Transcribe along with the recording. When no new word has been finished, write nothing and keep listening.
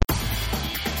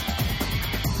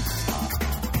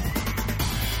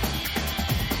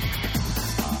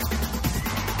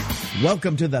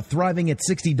Welcome to the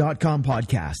ThrivingAt60.com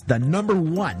podcast, the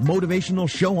 #1 motivational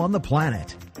show on the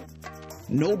planet.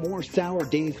 No more sour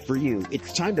days for you.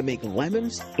 It's time to make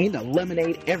lemons into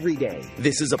lemonade every day.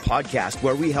 This is a podcast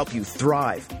where we help you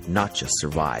thrive, not just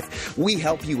survive. We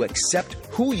help you accept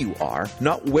who you are,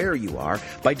 not where you are,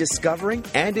 by discovering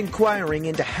and inquiring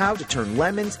into how to turn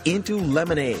lemons into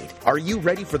lemonade. Are you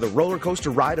ready for the roller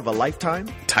coaster ride of a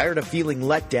lifetime? Tired of feeling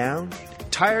let down?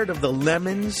 Tired of the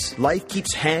lemons life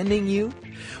keeps handing you?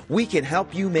 We can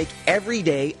help you make every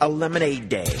day a lemonade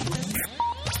day.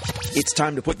 It's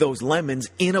time to put those lemons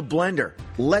in a blender.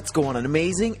 Let's go on an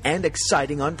amazing and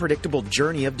exciting unpredictable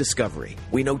journey of discovery.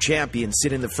 We know champions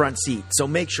sit in the front seat, so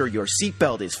make sure your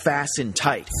seatbelt is fastened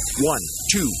tight. 1,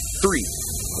 2, 3,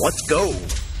 let's go.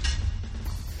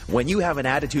 When you have an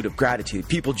attitude of gratitude,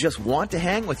 people just want to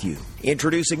hang with you.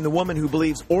 Introducing the woman who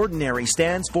believes ordinary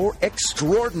stands for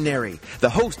extraordinary, the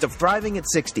host of Thriving at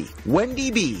 60,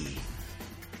 Wendy B.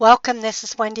 Welcome, this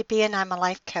is Wendy B. and I'm a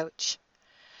life coach.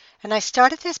 And I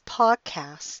started this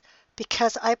podcast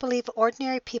because I believe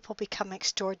ordinary people become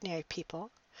extraordinary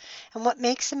people. And what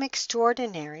makes them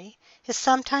extraordinary is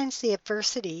sometimes the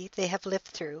adversity they have lived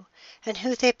through and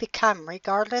who they become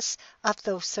regardless of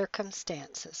those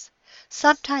circumstances.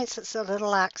 Sometimes it's the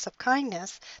little acts of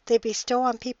kindness they bestow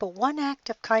on people, one act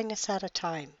of kindness at a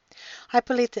time. I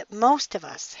believe that most of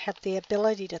us have the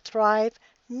ability to thrive,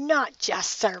 not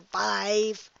just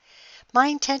survive. My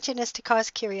intention is to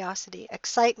cause curiosity,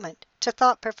 excitement, to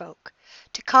thought-provoke,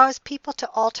 to cause people to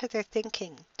alter their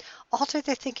thinking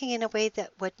in a way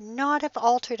that would not have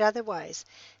altered otherwise,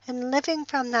 and living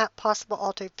from that possible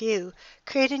altered view,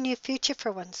 create a new future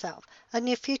for oneself, a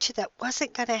new future that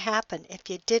wasn't going to happen if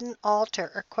you didn't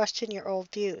alter or question your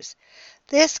old views.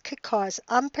 This could cause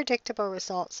unpredictable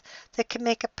results that can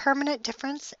make a permanent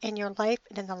difference in your life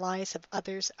and in the lives of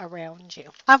others around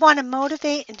you. I want to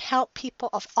motivate and help people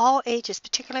of all ages,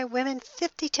 particularly women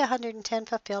 50 to 110,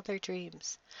 fulfill their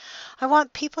dreams. I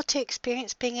want people to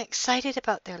experience being excited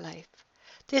about their life.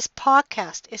 This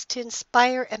podcast is to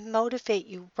inspire and motivate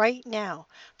you right now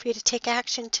for you to take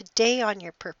action today on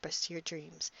your purpose, your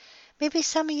dreams. Maybe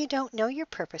some of you don't know your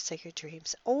purpose or your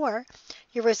dreams, or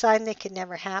you're resigned they can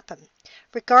never happen.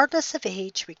 Regardless of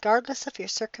age, regardless of your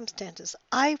circumstances,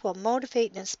 I will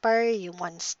motivate and inspire you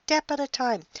one step at a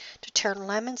time to turn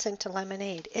lemons into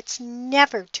lemonade. It's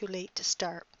never too late to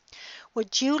start.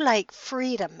 Would you like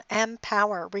freedom and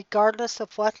power regardless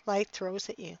of what life throws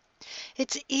at you?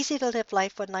 It's easy to live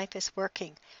life when life is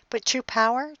working, but true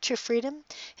power, true freedom,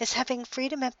 is having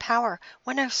freedom and power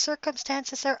when our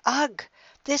circumstances are ugh.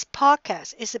 This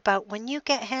podcast is about when you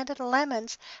get handed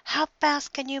lemons, how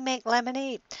fast can you make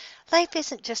lemonade? Life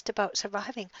isn't just about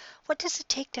surviving. What does it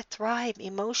take to thrive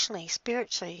emotionally,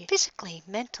 spiritually, physically,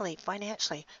 mentally,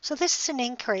 financially? So this is an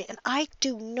inquiry, and I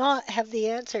do not have the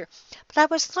answer. But I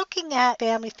was looking at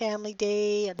Family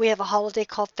Day, and we have a holiday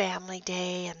called Family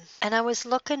Day, and I was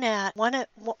looking at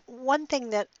one thing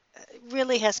that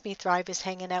really has me thrive is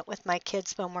hanging out with my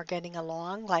kids when we're getting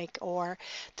along, or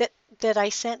that I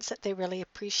sense that they really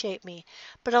appreciate me.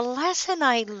 But a lesson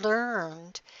I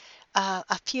learned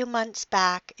a few months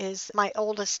back is my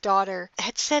oldest daughter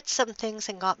had said some things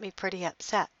and got me pretty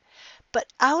upset. But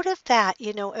out of that,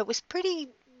 it was pretty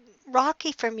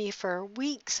rocky for me for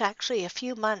weeks, actually a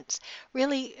few months,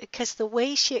 really, because the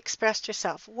way she expressed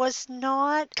herself was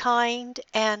not kind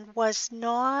and was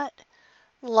not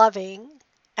loving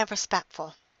and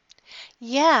respectful.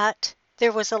 Yet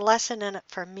there was a lesson in it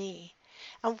for me.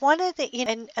 And one of the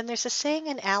and there's a saying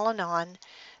in Al-Anon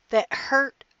that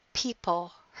hurt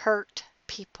people,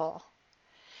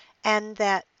 and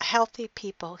that healthy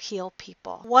people heal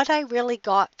people. What I really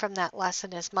got from that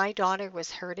lesson is my daughter was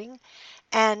hurting,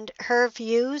 and her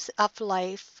views of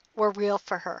life were real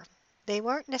for her. They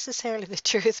weren't necessarily the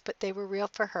truth, but they were real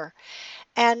for her.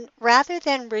 And rather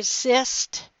than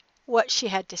resist what she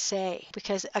had to say,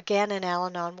 because again in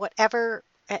Al-Anon, whatever,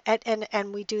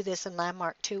 and we do this in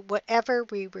Landmark too, whatever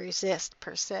we resist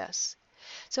persists.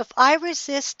 So if I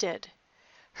resisted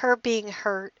her being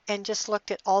hurt and just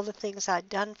looked at all the things I'd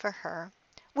done for her,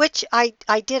 which I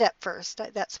did at first,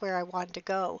 that's where I wanted to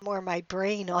go, where my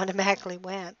brain automatically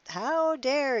went, how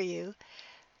dare you?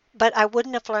 But I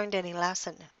wouldn't have learned any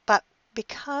lesson. But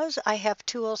because I have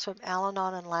tools from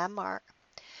Al-Anon and Landmark,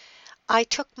 I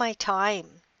took my time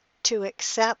to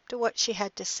accept what she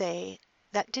had to say.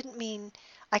 That didn't mean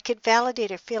I could validate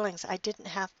her feelings. I didn't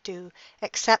have to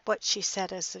accept what she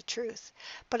said as the truth.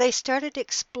 But I started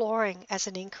exploring as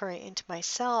an inquiry into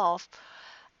myself,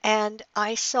 and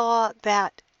I saw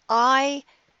that I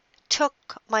took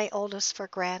my oldest for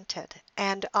granted,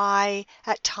 and I,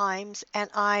 at times,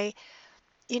 I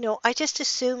just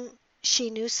assumed she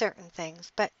knew certain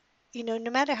things, but no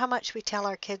matter how much we tell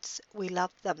our kids we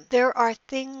love them, there are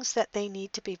things that they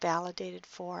need to be validated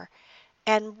for.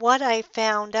 And what I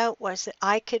found out was that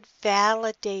I could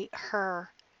validate her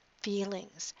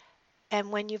feelings.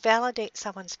 And when you validate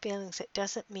someone's feelings, it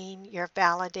doesn't mean you're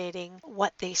validating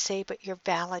what they say, but you're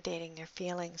validating their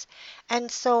feelings.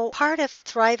 And so part of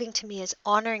thriving to me is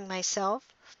honoring myself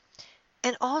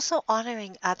and also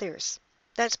honoring others.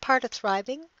 That's part of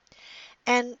thriving.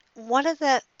 And one of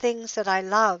the things that I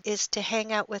love is to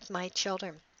hang out with my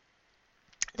children.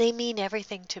 They mean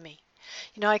everything to me.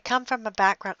 I come from a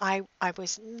background, I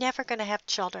was never going to have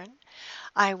children.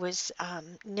 I wasn't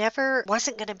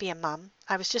going to be a mom.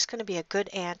 I was just going to be a good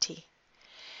auntie.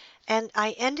 And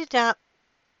I ended up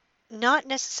not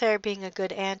necessarily being a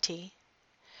good auntie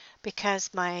because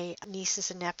my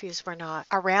nieces and nephews were not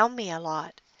around me a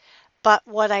lot. But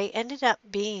what I ended up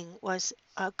being was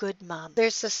a good mom.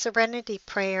 There's a serenity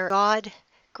prayer. God,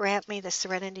 grant me the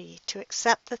serenity to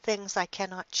accept the things I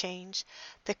cannot change,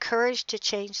 the courage to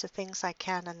change the things I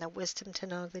can, and the wisdom to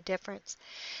know the difference.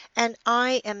 And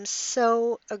I am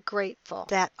so grateful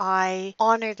that I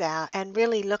honor that and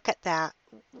really look at that.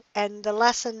 And the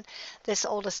lesson this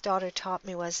oldest daughter taught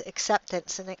me was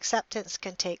acceptance. And acceptance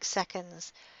can take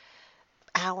seconds,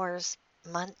 hours,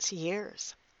 months,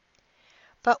 years.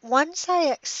 But once I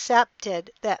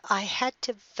accepted that I had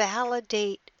to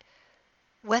validate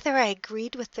whether I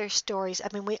agreed with their stories. I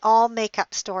mean, we all make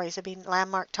up stories. I mean,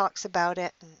 Landmark talks about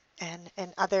it,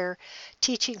 and other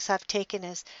teachings I've taken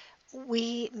is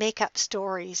we make up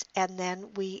stories and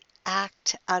then we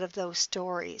act out of those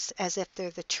stories as if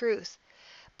they're the truth,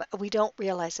 but we don't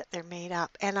realize that they're made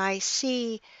up. And I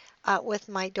see with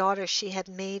my daughter, she had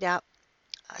made up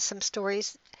some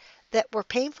stories that were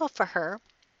painful for her.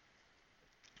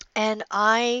 And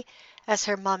I, as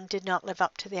her mom, did not live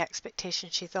up to the expectation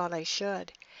she thought I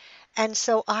should. And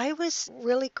so I was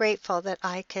really grateful that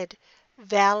I could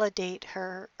validate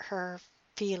her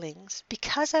feelings.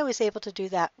 Because I was able to do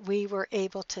that, we were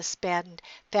able to spend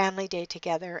Family Day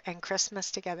together and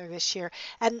Christmas together this year.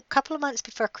 And a couple of months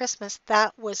before Christmas,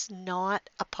 that was not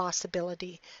a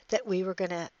possibility that we were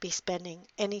going to be spending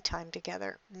any time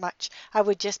together much. I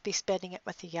would just be spending it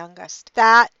with the youngest.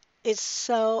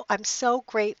 I'm so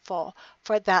grateful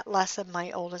for that lesson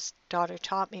my oldest daughter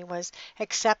taught me, was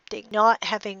accepting, not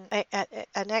having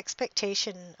an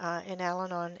expectation in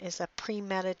Al-Anon is a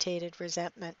premeditated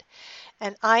resentment.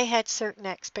 And I had certain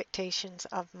expectations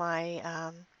of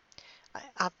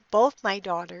both my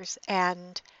daughters,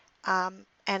 and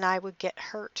I would get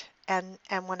hurt. And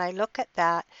when I look at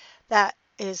that, that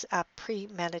is a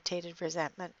premeditated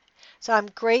resentment. So I'm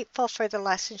grateful for the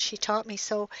lesson she taught me.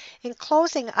 So in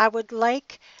closing, I would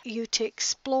like you to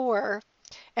explore,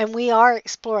 and we are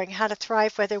exploring how to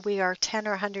thrive, whether we are 10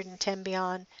 or 110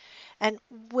 beyond. And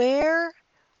where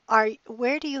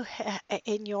do you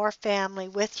in your family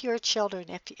with your children,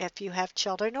 if you have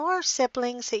children or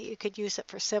siblings, that you could use it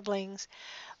for siblings,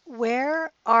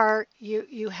 where are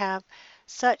you have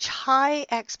such high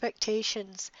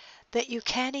expectations that you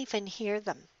can't even hear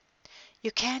them. You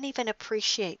can't even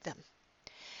appreciate them.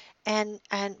 And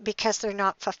because they're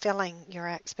not fulfilling your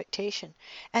expectation.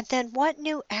 And then what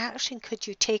new action could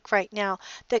you take right now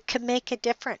that could make a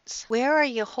difference? Where are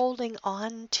you holding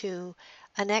on to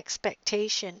an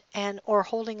expectation or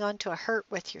holding on to a hurt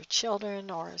with your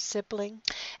children or a sibling?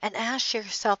 And ask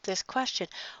yourself this question: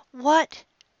 what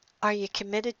are you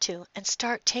committed to? And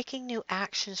start taking new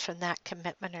actions from that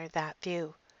commitment or that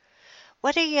view.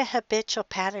 What are your habitual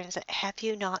patterns that have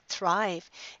you not thrive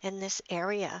in this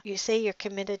area? You say you're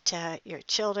committed to your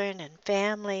children and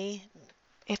family,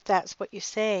 if that's what you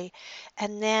say,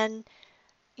 and then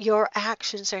your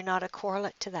actions are not a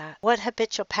correlate to that. What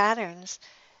habitual patterns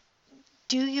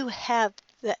do you have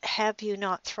that have you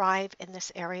not thrive in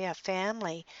this area of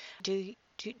family? Do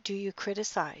you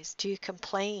criticize? Do you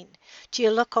complain? Do you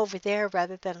look over there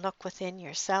rather than look within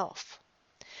yourself?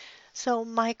 So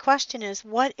my question is,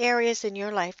 what areas in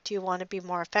your life do you want to be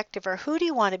more effective, or who do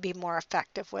you want to be more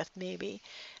effective with maybe?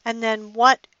 And then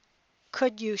what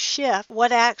could you shift?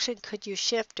 What action could you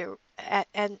shift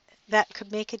and that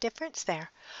could make a difference there?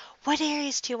 What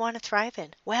areas do you want to thrive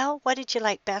in? Well, what did you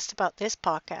like best about this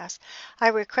podcast? I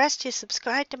request you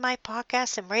subscribe to my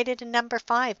podcast and rate it a number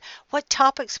 5. What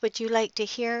topics would you like to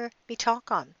hear me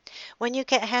talk on? When you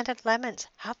get handed lemons,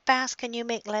 how fast can you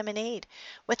make lemonade?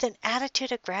 With an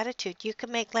attitude of gratitude, you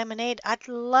can make lemonade. I'd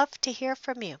love to hear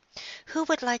from you. Who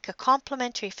would like a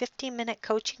complimentary 15-minute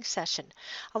coaching session?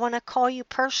 I want to call you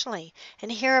personally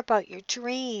and hear about your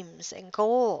dreams and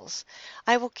goals.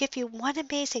 I will give you one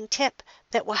amazing tip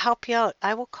that will help you out.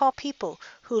 I will call people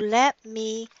who let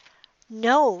me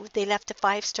know they left a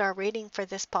 5-star rating for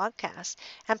this podcast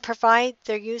and provide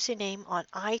their username on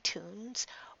iTunes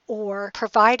or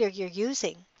provider you're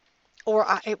using, or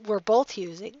we're both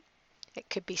using. It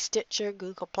could be Stitcher,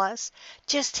 Google+.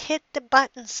 Just hit the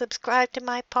button, subscribe to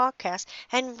my podcast,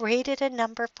 and rate it a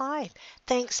number 5.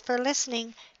 Thanks for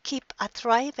listening. Keep a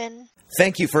thriving.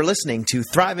 Thank you for listening to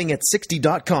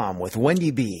ThrivingAt60.com with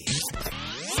Wendy B.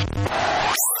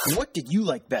 What did you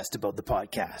like best about the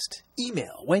podcast?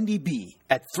 Email Wendy B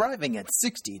at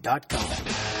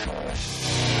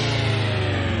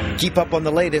ThrivingAt60.com. Keep up on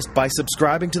the latest by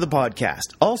subscribing to the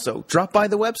podcast. Also, drop by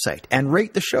the website and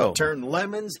rate the show. Turn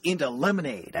lemons into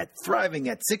lemonade at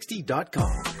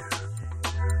ThrivingAt60.com.